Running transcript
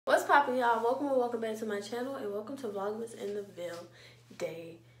What's poppin', y'all? Welcome and welcome back to my channel, and welcome to Vlogmas in the Ville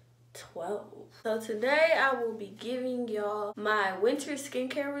day 12. So today I will be giving y'all my winter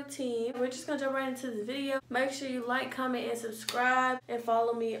skincare routine. We're just gonna jump right into the video. Make sure you like, comment, and subscribe, and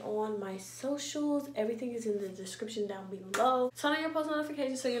follow me on my socials. Everything is in the description down below. Turn on your post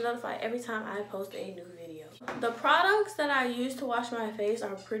notifications so you're notified every time I post a new video. The products that I use to wash my face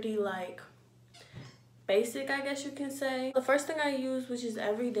are pretty basic, I guess you can say. The first thing I use, which is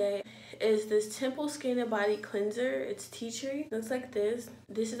every day, is this Temple Skin and Body Cleanser. It's tea tree. Looks like this.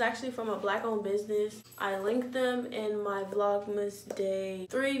 This is actually from a black-owned business. I linked them in my Vlogmas day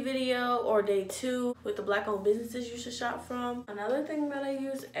 3 video or day 2 with the black-owned businesses you should shop from. Another thing that I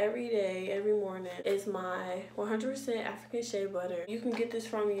use every day, every morning, is my 100% African shea butter. You can get this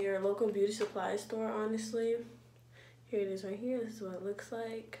from your local beauty supply store, honestly. Here it is right here. This is what it looks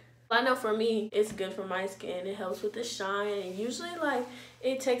like. I know for me, it's good for my skin. It helps with the shine, and usually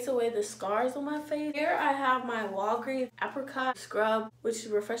it takes away the scars on my face. Here I have my Walgreens apricot scrub, which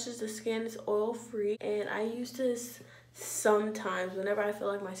refreshes the skin. It's oil free, and I use this sometimes whenever I feel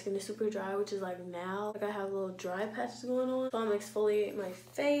like my skin is super dry, which is like now. I have little dry patches going on, so I'm exfoliating my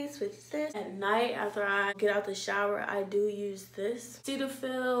face with this. At night after I get out the shower, I do use this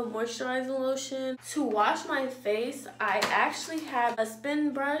Cetaphil moisturizing lotion. To wash my face, I actually have a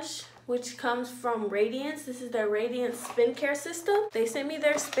spin brush which comes from Radiance. This is their Radiance Spin Care System. They sent me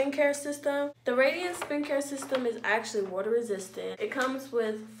their Spin Care System. The Radiance Spin Care System is actually water resistant. It comes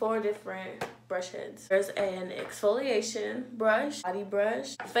with 4 different brush heads. There's an exfoliation brush, body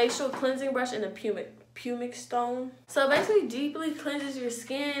brush, facial cleansing brush, and a pumic stone. So it basically deeply cleanses your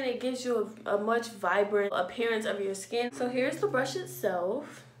skin. It gives you a much vibrant appearance of your skin. So here's the brush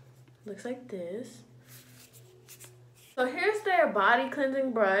itself. Looks like this. So here's their body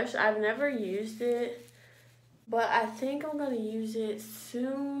cleansing brush. I've never used it, but I think I'm gonna use it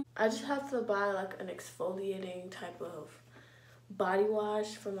soon. I just have to buy like an exfoliating type of body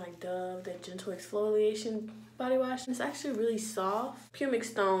wash from like Dove, the gentle exfoliation body wash. It's actually really soft. Pumic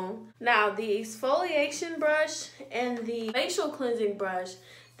stone. Now the exfoliation brush and the facial cleansing brush,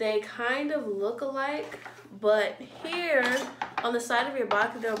 they kind of look alike, but here on the side of your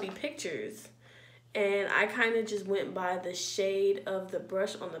box there'll be pictures, and I kind of just went by the shade of the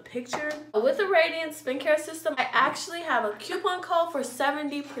brush on the picture. With the Radiance Spin Care System, I actually have a coupon code for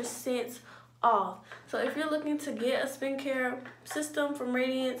 70% off. So if you're looking to get a skincare system from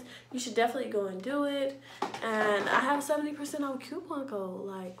Radiance, you should definitely go and do it. And I have a 70% off coupon code.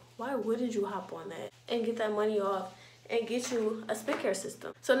 Like, why wouldn't you hop on that and get that money off and get you a skincare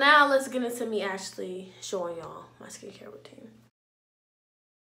system? So now let's get into me actually showing y'all my skincare routine.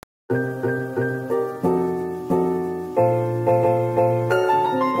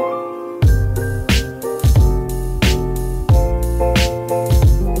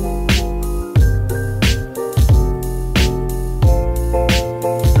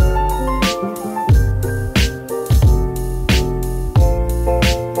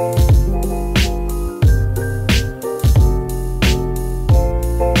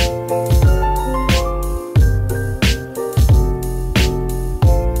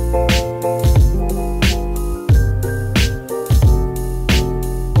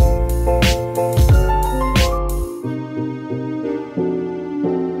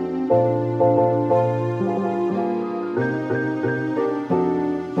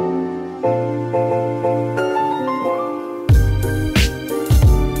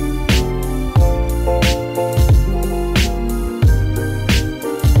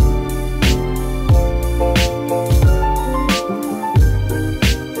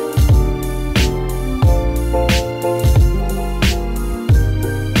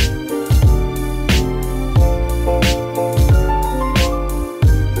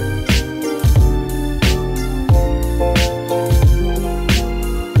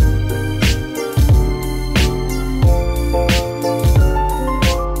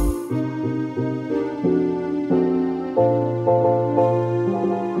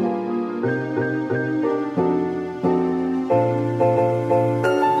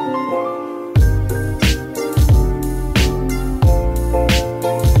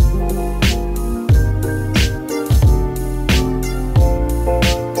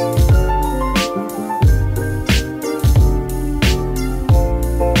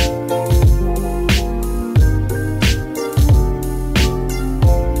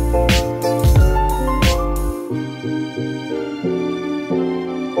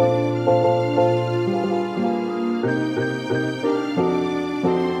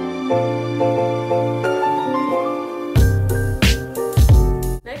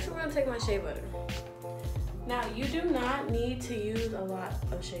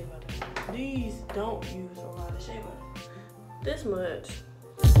 of shea butter. These don't use a lot of shea butter. This much.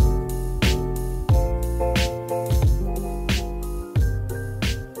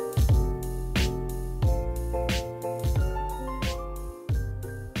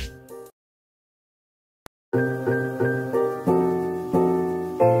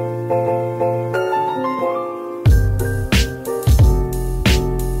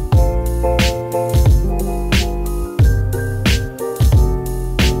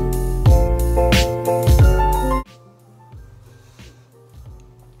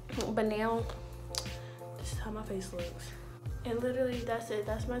 But now, this is how my face looks. And literally, that's it.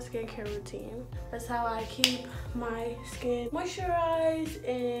 That's my skincare routine. That's how I keep my skin moisturized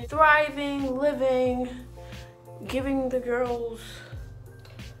and thriving, living, giving the girls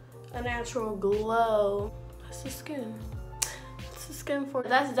a natural glow. That's the skin. That's the skin for.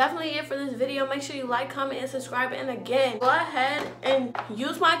 That's definitely it for this video. Make sure you like, comment, and subscribe. And again, go ahead and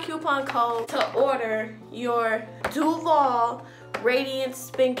use my coupon code to order your Duvolle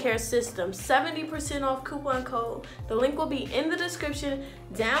Radiance skincare system. 70% off coupon code. The link will be in the description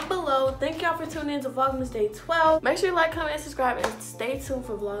down below. Thank y'all for tuning in to Vlogmas Day 12. Make sure you like, comment, and subscribe, and stay tuned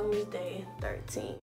for Vlogmas Day 13.